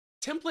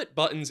Template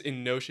buttons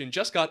in Notion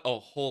just got a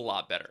whole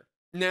lot better.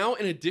 Now,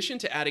 in addition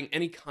to adding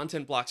any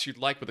content blocks you'd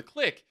like with a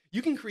click,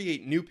 you can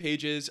create new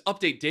pages,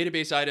 update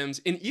database items,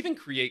 and even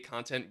create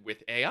content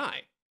with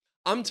AI.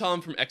 I'm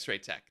Tom from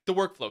XRay.tech, the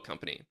workflow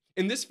company.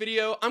 In this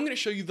video, I'm going to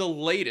show you the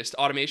latest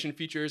automation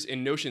features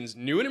in Notion's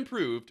new and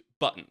improved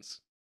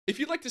buttons. If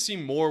you'd like to see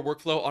more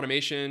workflow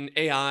automation,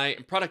 AI,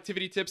 and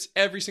productivity tips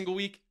every single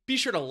week, be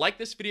sure to like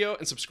this video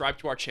and subscribe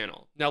to our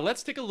channel. Now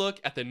let's take a look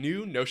at the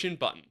new Notion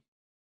button.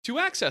 To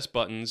access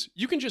buttons,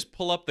 you can just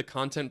pull up the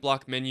content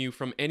block menu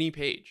from any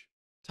page.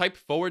 Type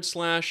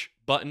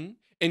 /button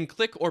and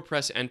click or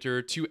press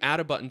enter to add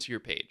a button to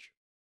your page.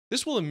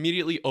 This will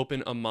immediately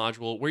open a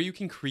module where you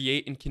can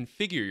create and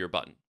configure your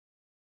button.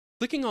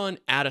 Clicking on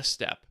Add a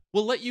Step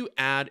will let you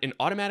add an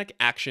automatic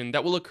action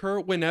that will occur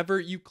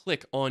whenever you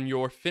click on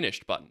your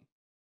finished button.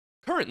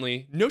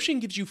 Currently, Notion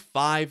gives you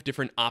 5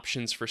 different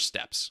options for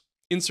steps: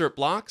 Insert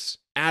Blocks,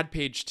 Add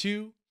Page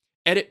To,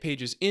 Edit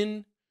Pages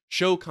In,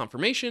 Show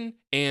Confirmation,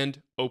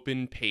 and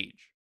Open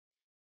Page.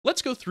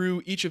 Let's go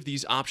through each of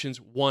these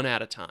options one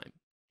at a time.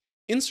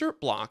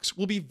 Insert Blocks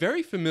will be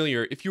very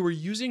familiar if you were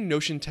using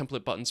Notion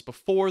template buttons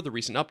before the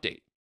recent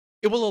update.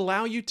 It will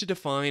allow you to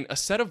define a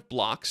set of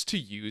blocks to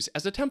use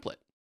as a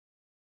template.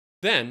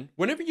 Then,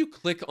 whenever you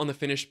click on the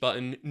Finish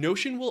button,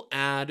 Notion will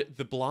add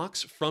the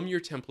blocks from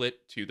your template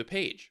to the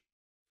page.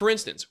 For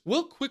instance,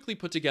 we'll quickly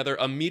put together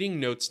a meeting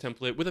notes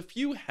template with a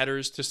few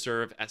headers to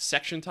serve as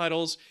section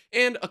titles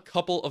and a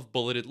couple of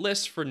bulleted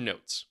lists for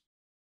notes.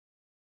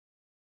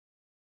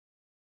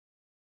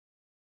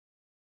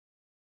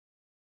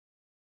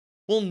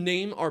 We'll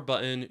name our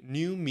button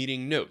New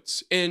Meeting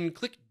Notes and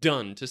click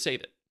Done to save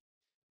it.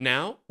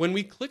 Now, when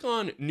we click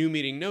on New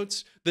Meeting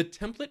Notes, the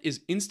template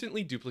is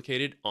instantly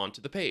duplicated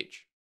onto the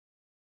page.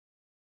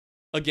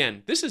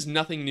 Again, this is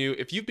nothing new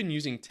if you've been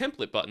using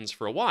template buttons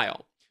for a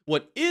while.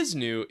 What is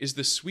new is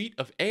the suite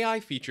of AI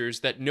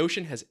features that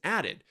Notion has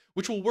added,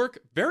 which will work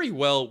very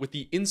well with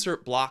the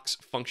Insert Blocks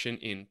function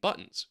in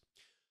buttons.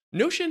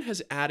 Notion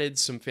has added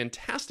some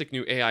fantastic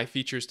new AI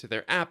features to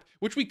their app,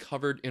 which we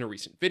covered in a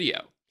recent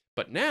video.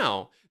 But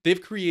now,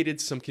 they've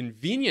created some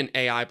convenient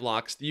AI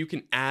blocks that you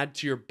can add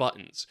to your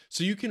buttons,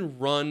 so you can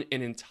run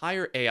an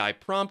entire AI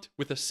prompt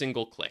with a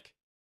single click.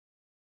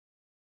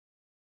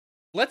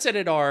 Let's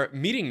edit our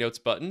Meeting Notes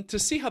button to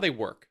see how they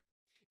work.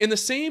 In the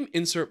same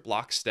Insert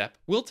Block step,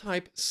 we'll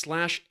type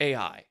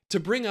 /AI to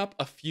bring up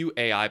a few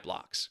AI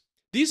blocks.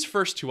 These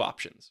first two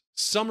options,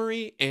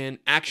 Summary and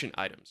Action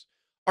Items,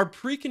 are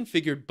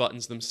pre-configured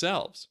buttons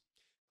themselves.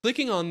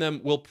 Clicking on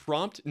them will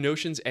prompt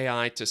Notion's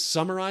AI to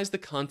summarize the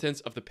contents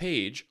of the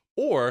page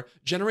or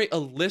generate a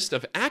list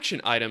of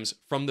action items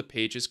from the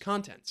page's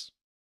contents.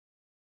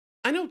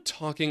 I know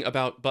talking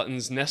about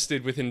buttons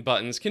nested within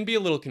buttons can be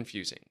a little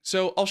confusing,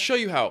 so I'll show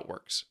you how it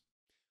works.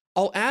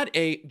 I'll add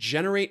a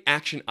Generate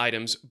Action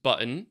Items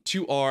button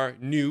to our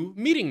New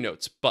Meeting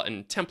Notes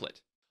button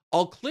template.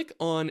 I'll click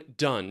on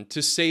Done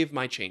to save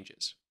my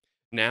changes.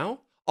 Now,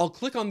 I'll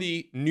click on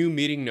the New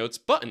Meeting Notes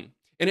button,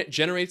 and it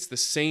generates the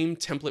same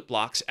template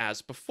blocks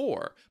as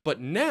before,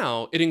 but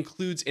now it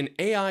includes an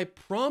AI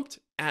prompt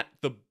at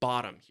the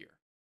bottom here.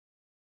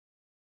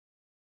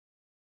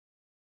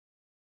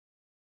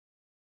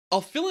 I'll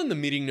fill in the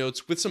meeting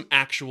notes with some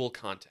actual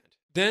content.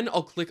 Then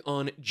I'll click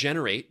on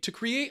Generate to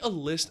create a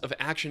list of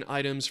action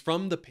items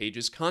from the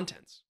page's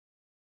contents.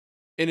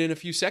 And in a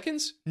few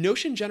seconds,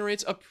 Notion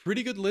generates a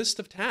pretty good list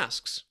of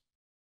tasks.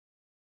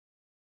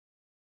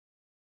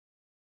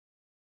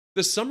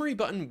 The Summary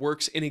button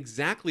works in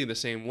exactly the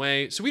same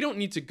way, so we don't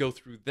need to go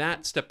through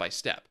that step by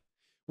step.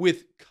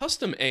 With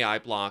Custom AI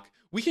Block,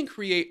 we can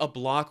create a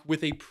block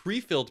with a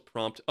pre-filled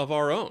prompt of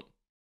our own.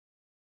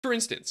 For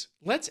instance,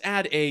 let's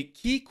add a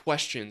Key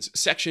Questions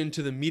section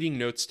to the Meeting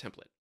Notes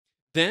template.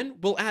 Then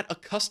we'll add a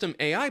custom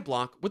AI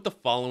block with the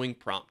following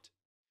prompt.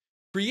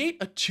 Create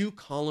a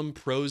 2-column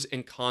pros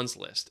and cons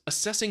list,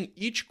 assessing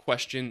each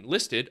question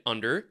listed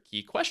under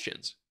Key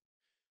Questions.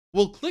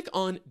 We'll click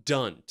on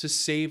Done to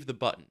save the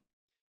button.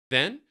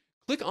 Then,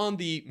 click on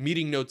the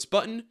Meeting Notes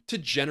button to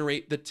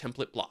generate the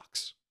template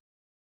blocks.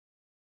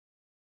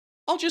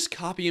 I'll just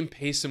copy and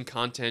paste some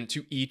content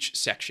to each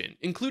section,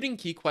 including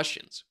key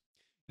questions.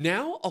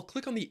 Now, I'll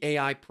click on the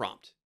AI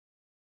prompt.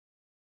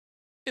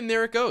 And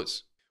there it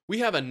goes. We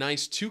have a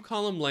nice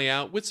 2-column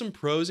layout with some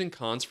pros and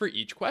cons for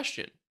each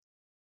question.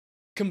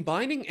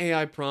 Combining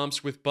AI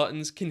prompts with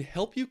buttons can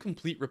help you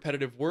complete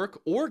repetitive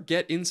work or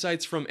get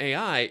insights from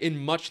AI in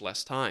much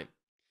less time.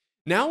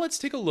 Now let's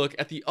take a look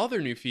at the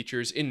other new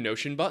features in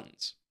Notion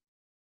buttons.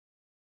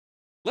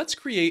 Let's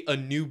create a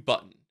new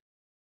button.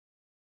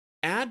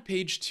 Add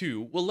Page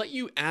To will let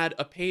you add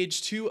a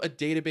page to a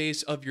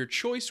database of your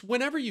choice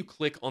whenever you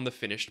click on the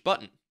Finished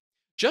button.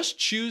 Just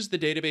choose the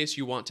database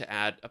you want to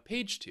add a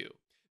page to,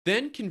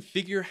 then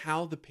configure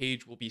how the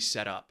page will be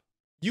set up.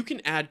 You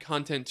can add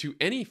content to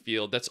any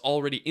field that's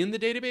already in the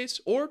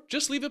database or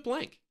just leave it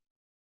blank.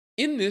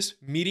 In this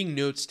Meeting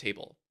Notes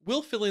table,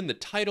 we'll fill in the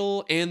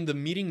title and the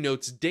meeting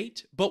notes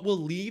date, but we'll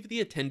leave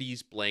the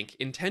attendees blank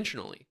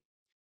intentionally.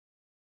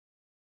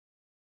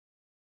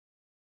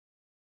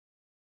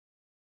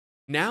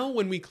 Now,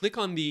 when we click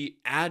on the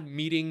Add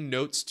Meeting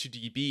Notes to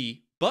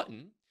DB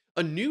button,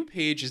 a new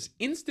page is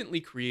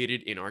instantly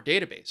created in our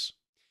database.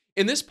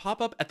 In this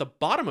pop-up at the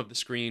bottom of the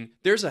screen,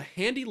 there's a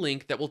handy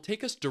link that will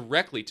take us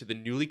directly to the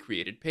newly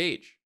created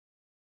page.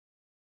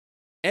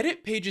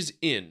 Edit Pages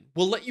In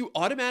will let you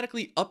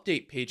automatically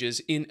update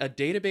pages in a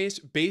database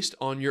based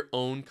on your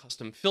own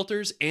custom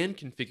filters and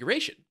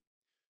configuration.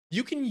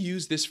 You can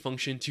use this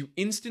function to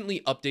instantly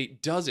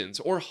update dozens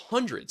or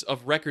hundreds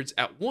of records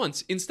at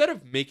once instead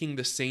of making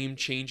the same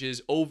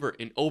changes over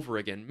and over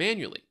again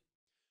manually.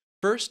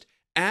 First,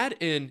 add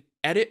an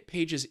Edit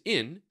Pages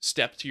In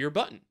step to your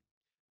button.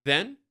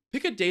 Then,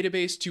 pick a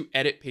database to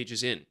edit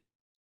pages in.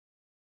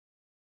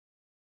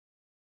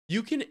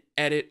 You can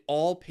edit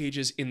all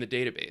pages in the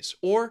database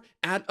or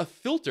add a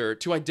filter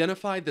to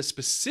identify the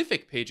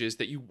specific pages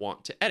that you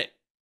want to edit.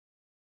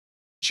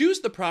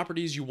 Choose the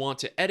properties you want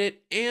to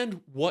edit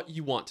and what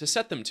you want to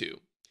set them to.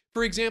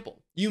 For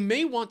example, you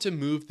may want to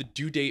move the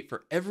due date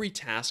for every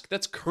task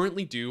that's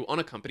currently due on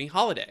a company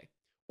holiday.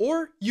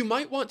 Or you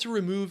might want to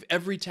remove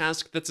every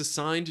task that's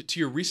assigned to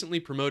your recently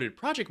promoted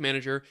project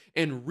manager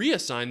and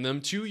reassign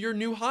them to your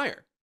new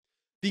hire.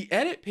 The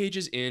Edit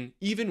Pages In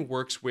even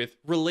works with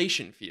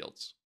relation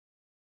fields.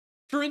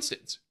 For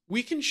instance,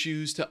 we can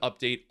choose to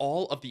update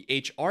all of the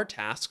HR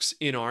tasks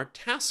in our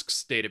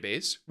tasks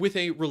database with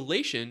a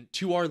relation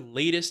to our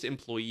latest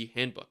employee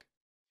handbook.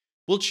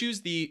 We'll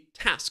choose the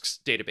tasks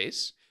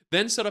database,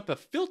 then set up a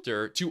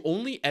filter to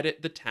only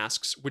edit the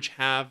tasks which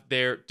have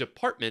their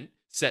department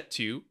set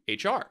to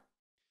HR.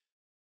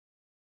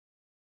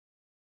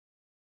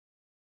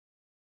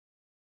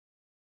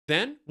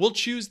 Then we'll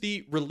choose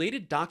the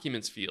Related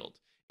Documents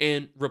field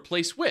and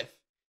replace with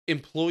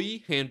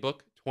Employee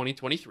Handbook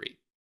 2023.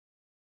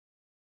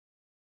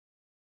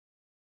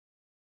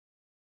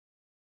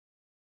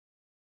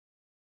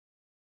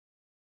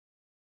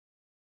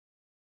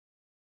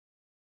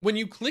 When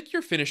you click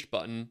your Finished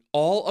button,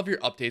 all of your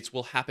updates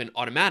will happen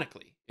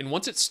automatically, and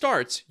once it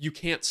starts, you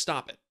can't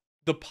stop it.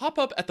 The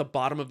pop-up at the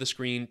bottom of the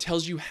screen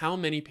tells you how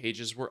many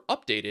pages were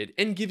updated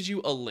and gives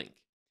you a link.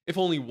 If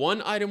only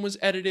one item was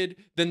edited,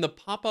 then the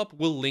pop-up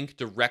will link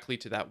directly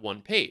to that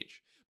one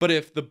page. But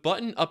if the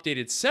button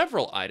updated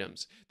several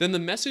items, then the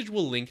message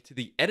will link to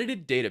the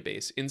edited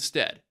database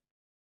instead.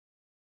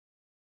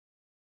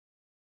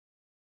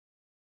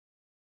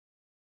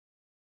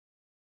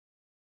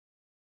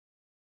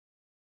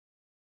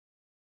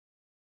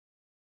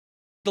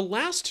 The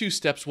last two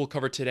steps we'll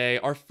cover today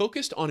are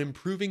focused on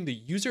improving the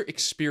user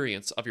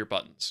experience of your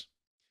buttons.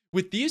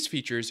 With these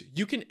features,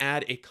 you can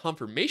add a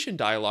confirmation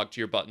dialog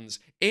to your buttons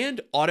and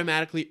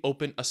automatically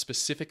open a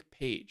specific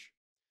page.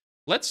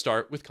 Let's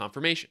start with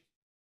confirmation.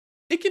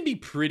 It can be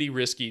pretty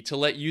risky to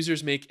let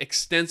users make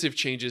extensive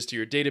changes to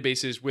your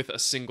databases with a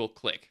single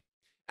click.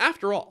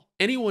 After all,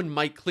 anyone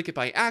might click it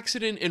by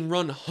accident and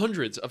run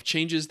hundreds of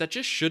changes that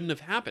just shouldn't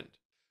have happened.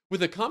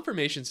 With a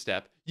confirmation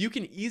step, you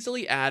can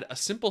easily add a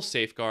simple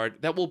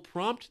safeguard that will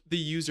prompt the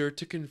user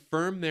to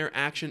confirm their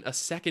action a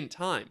second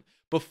time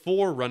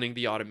before running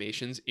the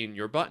automations in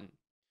your button.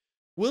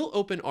 We'll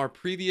open our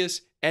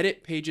previous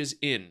Edit Pages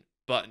In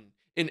button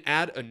and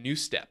add a new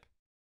step.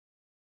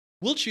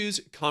 We'll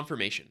choose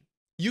Confirmation.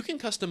 You can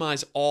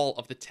customize all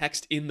of the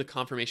text in the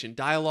confirmation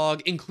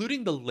dialog,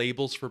 including the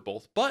labels for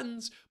both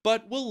buttons,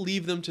 but we'll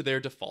leave them to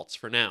their defaults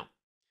for now.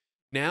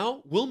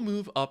 Now, we'll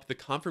move up the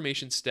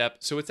confirmation step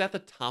so it's at the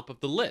top of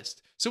the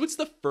list, so it's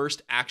the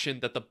first action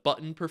that the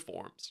button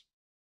performs.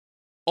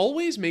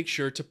 Always make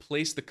sure to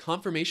place the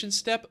confirmation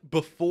step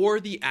before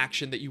the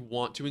action that you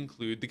want to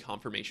include the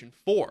confirmation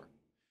for.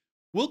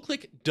 We'll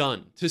click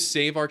Done to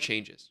save our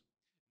changes.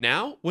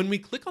 Now, when we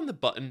click on the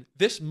button,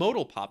 this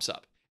modal pops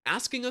up,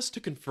 asking us to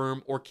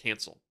confirm or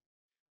cancel.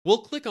 We'll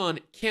click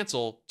on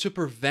Cancel to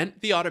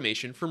prevent the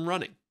automation from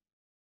running.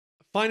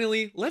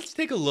 Finally, let's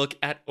take a look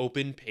at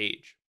Open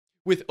Page.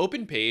 With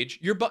Open Page,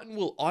 your button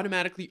will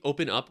automatically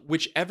open up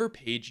whichever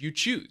page you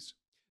choose.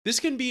 This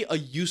can be a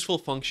useful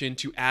function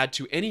to add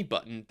to any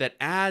button that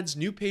adds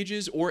new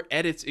pages or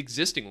edits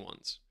existing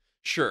ones.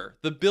 Sure,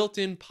 the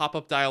built-in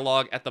pop-up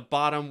dialog at the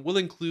bottom will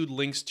include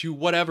links to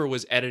whatever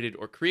was edited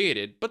or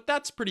created, but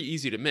that's pretty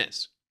easy to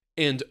miss.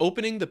 And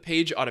opening the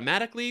page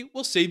automatically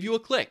will save you a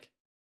click.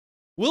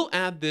 We'll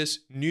add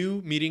this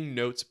New Meeting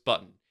Notes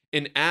button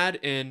and add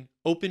an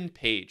Open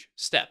Page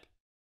step.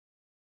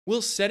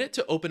 We'll set it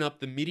to open up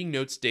the Meeting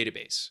Notes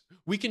database.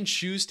 We can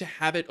choose to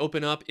have it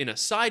open up in a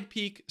side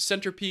peek,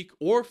 center peek,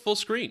 or full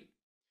screen.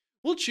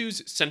 We'll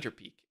choose center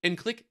peek and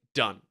click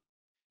Done.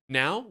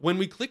 Now, when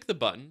we click the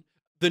button,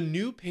 the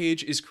new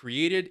page is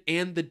created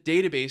and the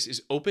database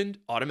is opened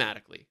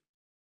automatically.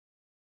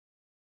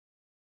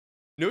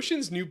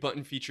 Notion's new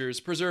button features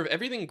preserve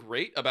everything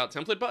great about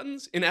template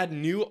buttons and add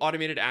new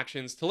automated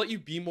actions to let you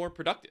be more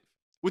productive.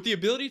 With the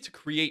ability to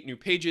create new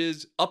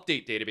pages,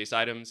 update database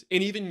items,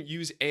 and even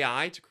use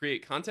AI to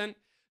create content,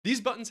 these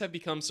buttons have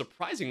become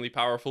surprisingly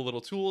powerful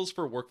little tools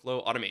for workflow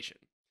automation.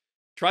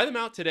 Try them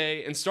out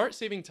today and start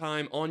saving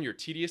time on your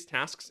tedious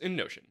tasks in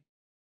Notion.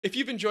 If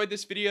you've enjoyed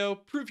this video,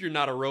 prove you're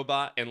not a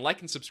robot and like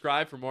and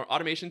subscribe for more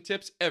automation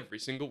tips every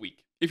single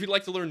week. If you'd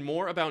like to learn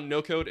more about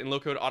no-code and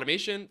low-code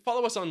automation,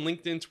 follow us on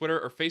LinkedIn, Twitter,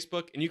 or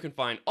Facebook, and you can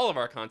find all of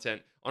our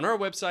content on our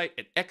website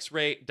at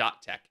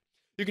xray.tech.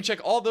 You can check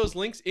all those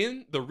links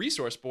in the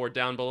resource board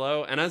down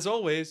below, and as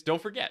always,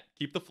 don't forget,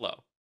 keep the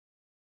flow.